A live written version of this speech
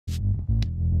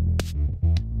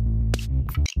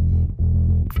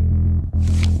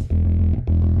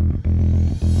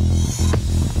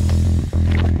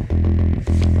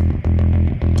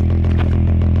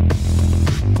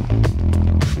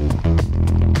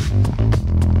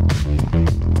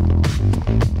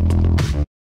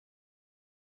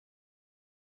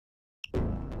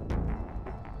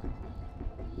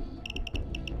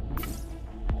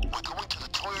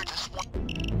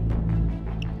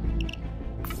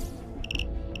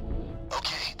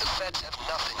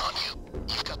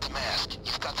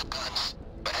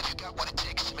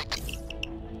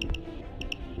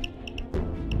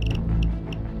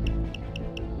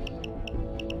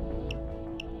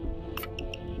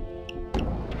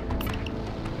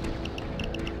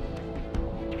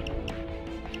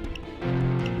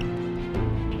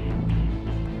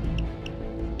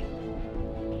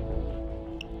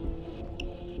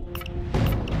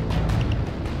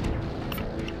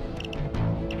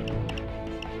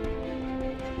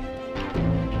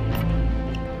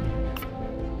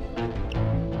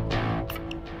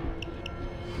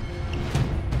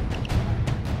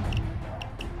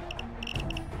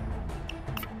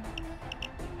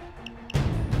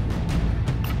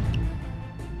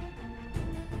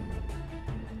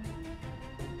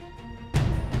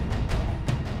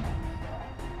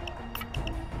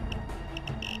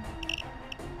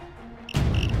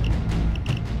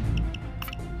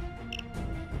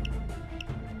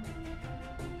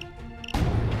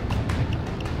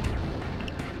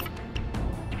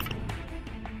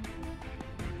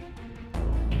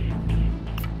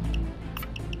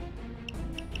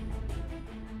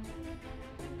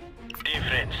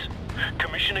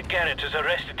Commissioner Garrett has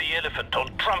arrested the elephant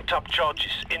on trumped-up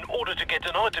charges in order to get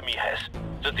an item he has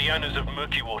that the owners of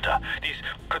Murky Water, these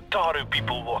Kataru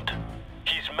people, want.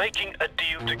 He's making a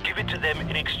deal to give it to them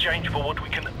in exchange for what we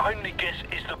can only guess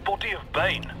is the body of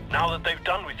Bane, now that they've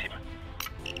done with him.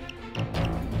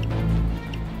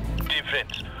 Dear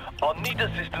friends, I'll need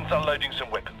assistance unloading some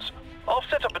weapons. I'll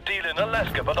set up a deal in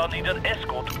Alaska, but I'll need an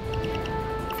escort.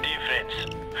 Dear friends,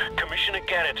 Commissioner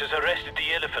Garrett has arrested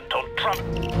the elephant on Trump.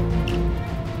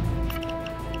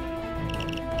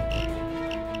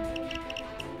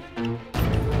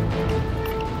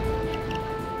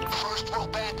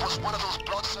 Was one of those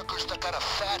bloodsuckers that got a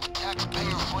fat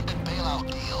taxpayer-funded bailout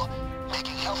deal,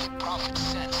 making healthy profit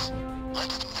sense.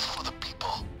 Let's do this for the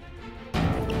people.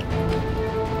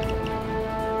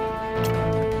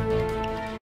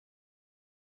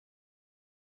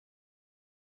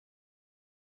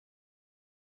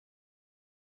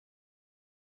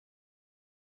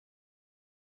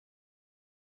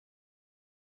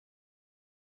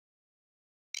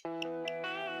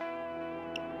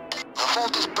 The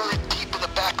vault is buried deep in the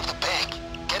back of the bank.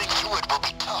 Getting through it will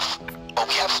be tough, but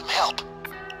we have some help.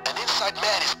 An inside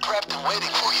man is prepped and waiting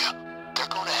for you. They're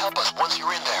going to help us once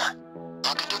you're in there.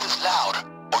 You can do this loud,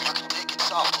 or you can take it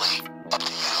softly. Up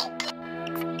to you.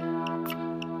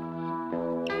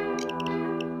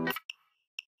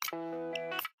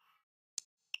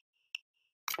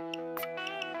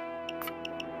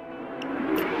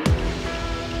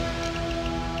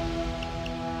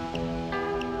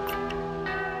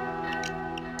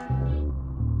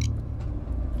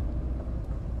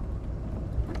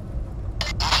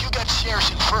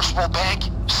 Shares in First World Bank?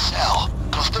 Sell,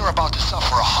 because they're about to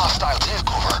suffer a hostile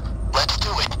takeover. Let's do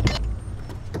it.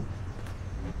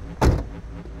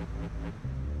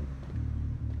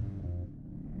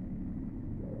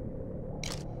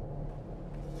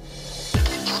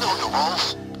 You know your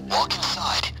roles. Walk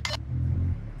inside.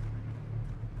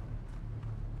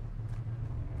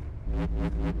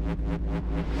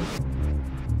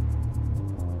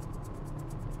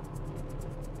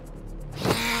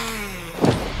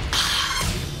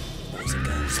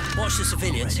 Watch the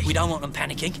civilians. We don't want them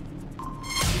panicking.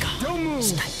 Don't move.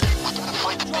 We gotta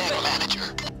find the bank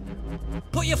manager.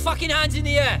 Put your fucking hands in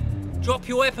the air. Drop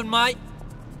your weapon, mate.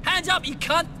 Hands up, you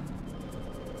cunt.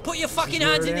 Put your fucking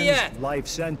hands in the air. Life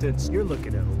sentence. You're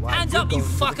looking at a life. Hands up, you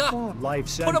fucker. Life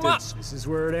sentence. Put them up. This is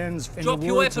where it ends. Drop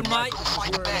your weapon, mate.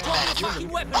 Find the bank Drop manager. your fucking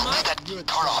weapon, mate.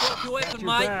 Drop your weapon, Your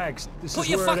mate. bags. This Put is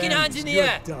your where it fucking hands ends. in the You're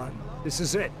air. done. This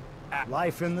is it.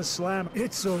 Life in the slam.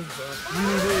 It's over. You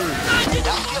Hands in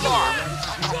Down the alarm.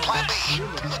 Drop Plan it. B.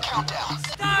 The countdown.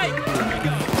 Stay.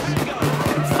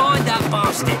 Find that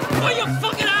bastard. Put your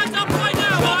fucking hands up right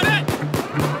now, drop it.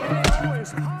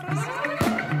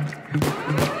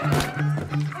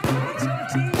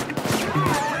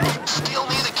 Still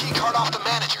need the key card off the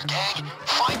manager, gang.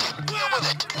 Find it. Deal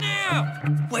with it. Now.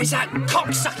 Where's that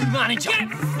cocksucking manager? Get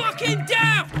fucking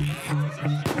down.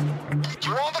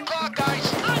 You're on the clock, guys.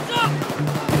 Hands up.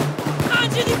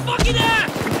 Hands in the fucking air.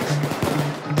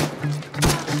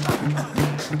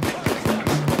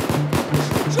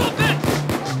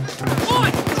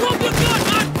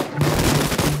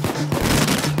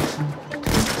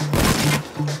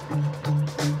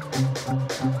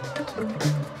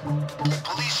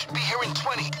 Police should be here in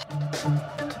 20.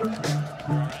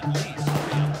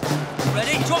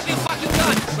 Ready? Drop your fucking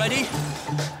gun. Ready?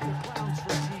 Clowns for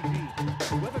TV.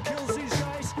 Whoever kills these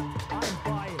guys, I'm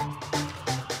buying.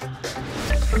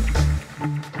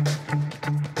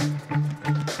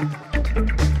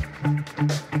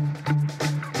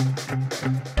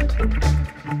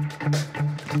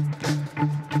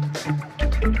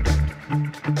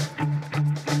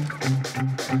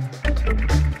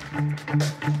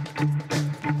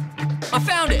 I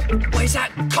found it. Where's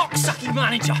that cocksucking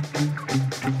manager?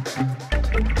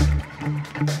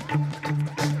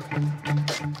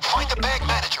 Find the bank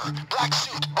manager. Black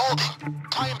suit, balding.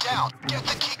 Tie him down. Get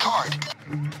the key card.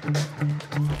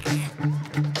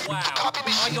 Wow. The copy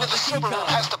machine in the server room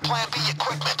has the Plan B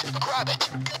equipment. Grab it.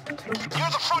 Near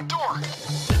the front door.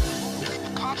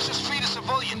 Cops just freed a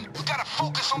civilian. We gotta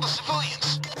focus on the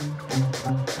civilians.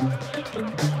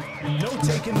 No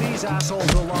taking these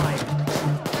assholes alive.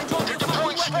 They're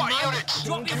deploying SWAT units.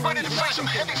 Drop Get your ready to fucking face some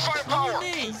gun. heavy On firepower. your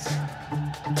knees.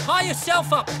 Tie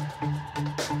yourself up.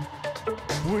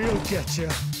 We'll get you.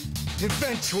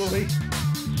 Eventually.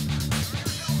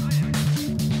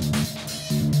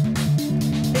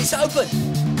 It's open.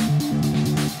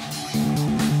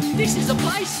 This is a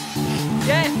place.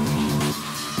 Yeah.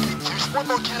 There's one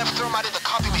more can of thermite in the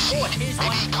copy machine. here's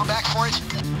Maybe one. come back for it?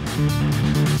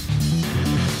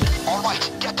 All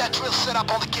right, get that drill set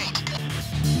up on the gate.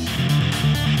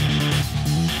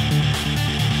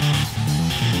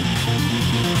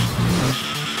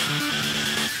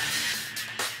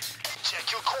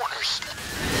 Check your corners.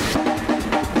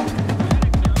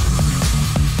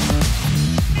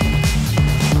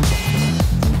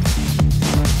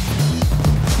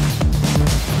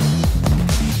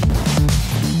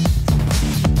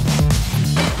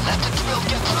 Let the drill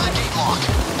get through the gate lock.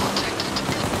 Protect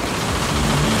it.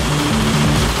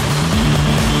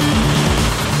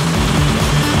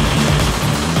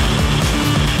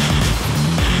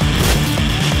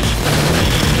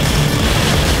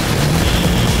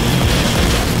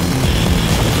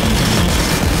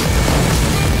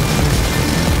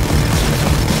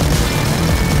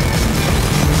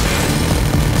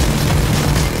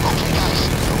 Okay, guys.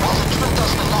 While the drill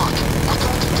does the lock, we're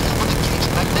going to deal with the gate's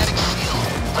magnetic seal.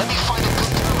 Let me find a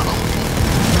good terminal.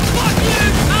 Fuck you,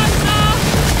 Hunter!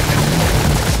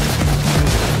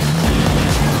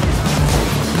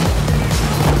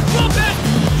 Drop it!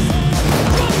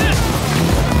 Drop it!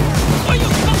 Put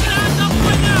your fucking hands up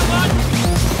right now, bud!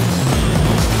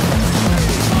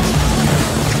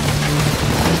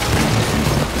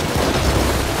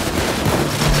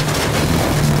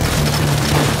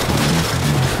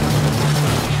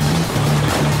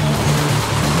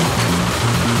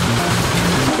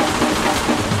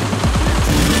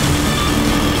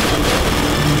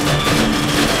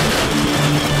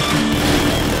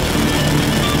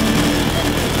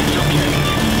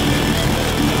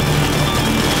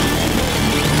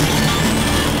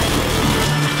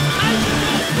 Hands up,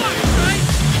 fucking straight!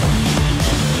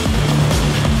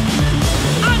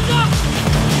 Hands up!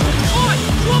 Oi,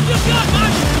 drop your gun,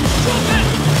 man! Drop it!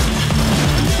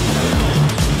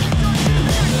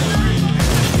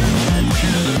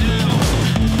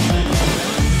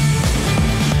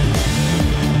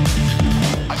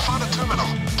 I found a terminal.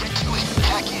 Get to it,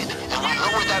 hack in, and we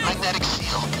lower that magnetic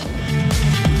seal.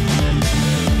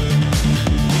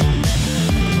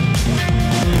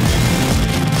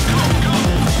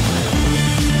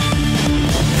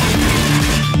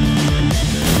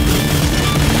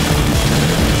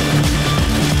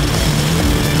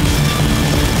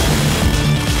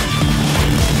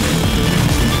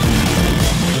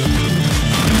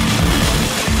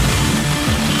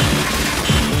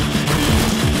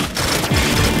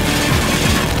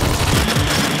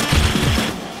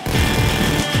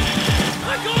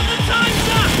 I got the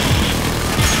taser!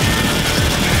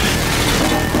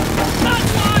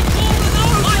 That's why I call the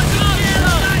nose! I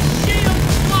got that shield!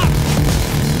 Fuck!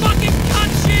 Fucking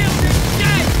cunt shield is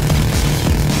dead!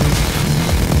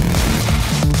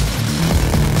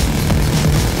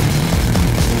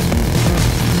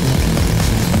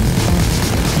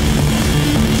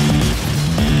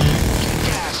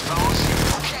 Gas, fellas.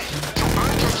 Okay, you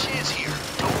earned your chance here.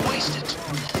 Don't waste it.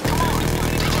 Come on,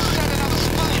 they just set another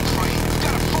civilian free. We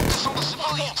gotta focus on the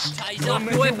civilians. Taser Don't up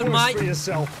make your it weapon, worse for mate.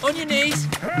 yourself. On your knees.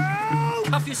 Help!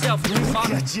 Cuff yourself, you We'll fuck.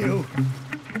 get you.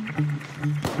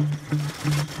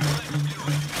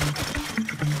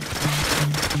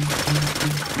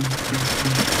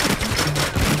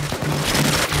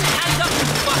 Hands up, you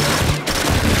fucker!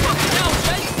 Fucking hell,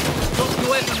 Chase! Drop your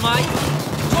weapon, mate.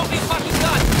 Drop your fucking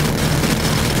gun.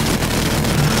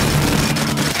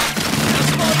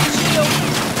 That's not your shield.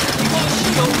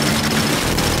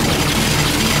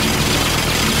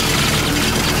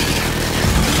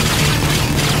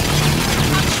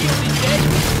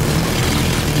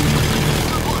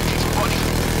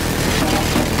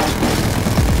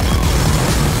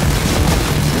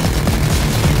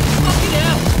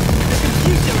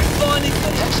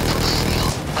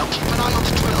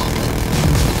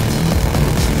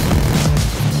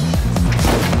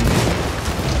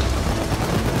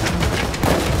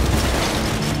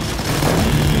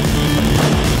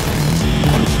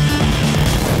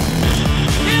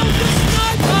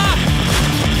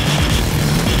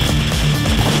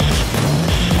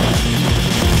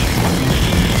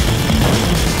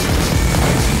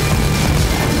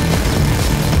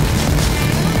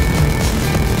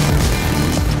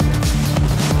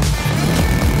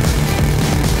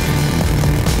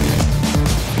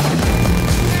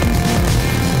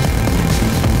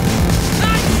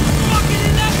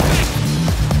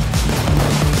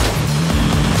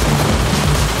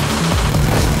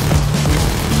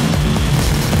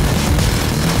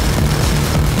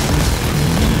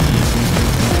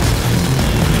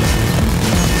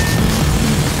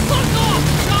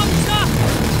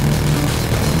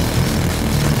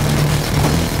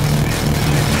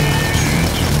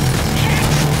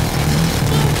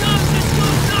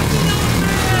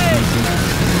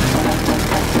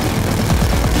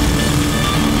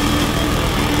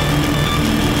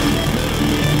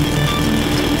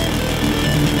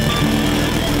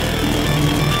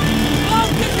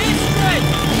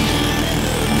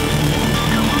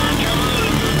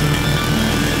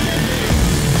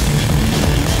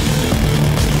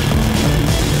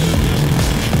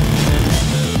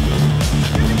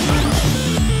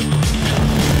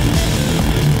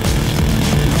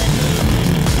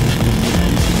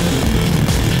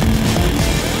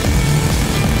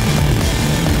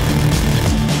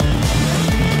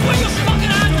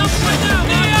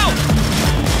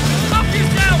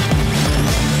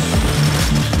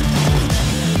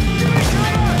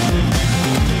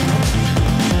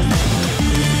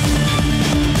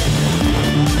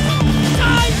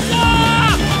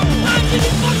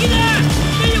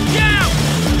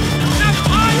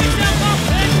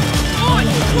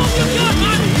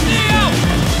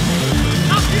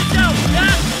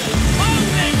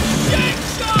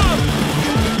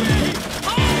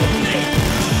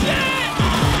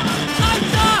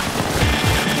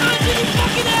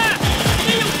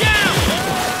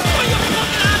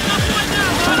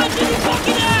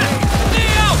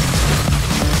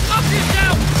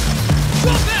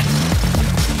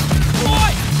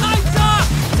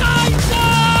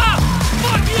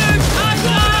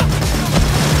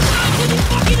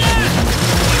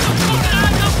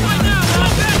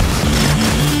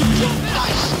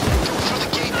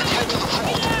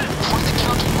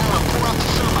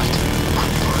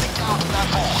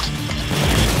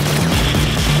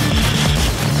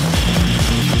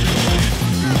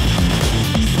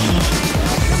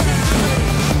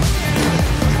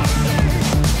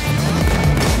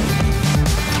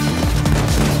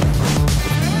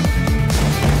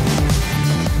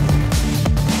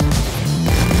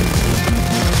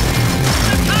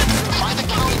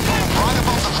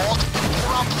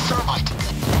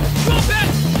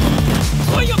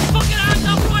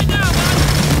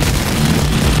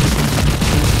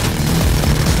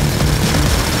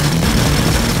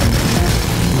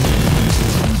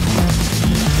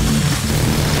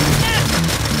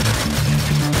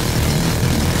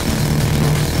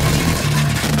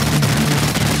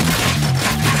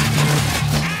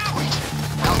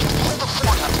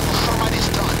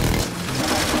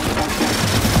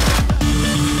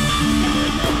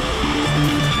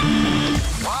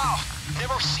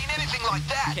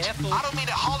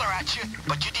 at you,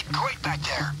 but you did great back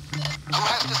there. Who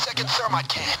has the second thermite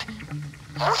can?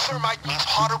 More thermite means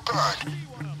hotter burn.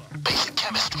 Basic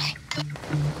chemistry.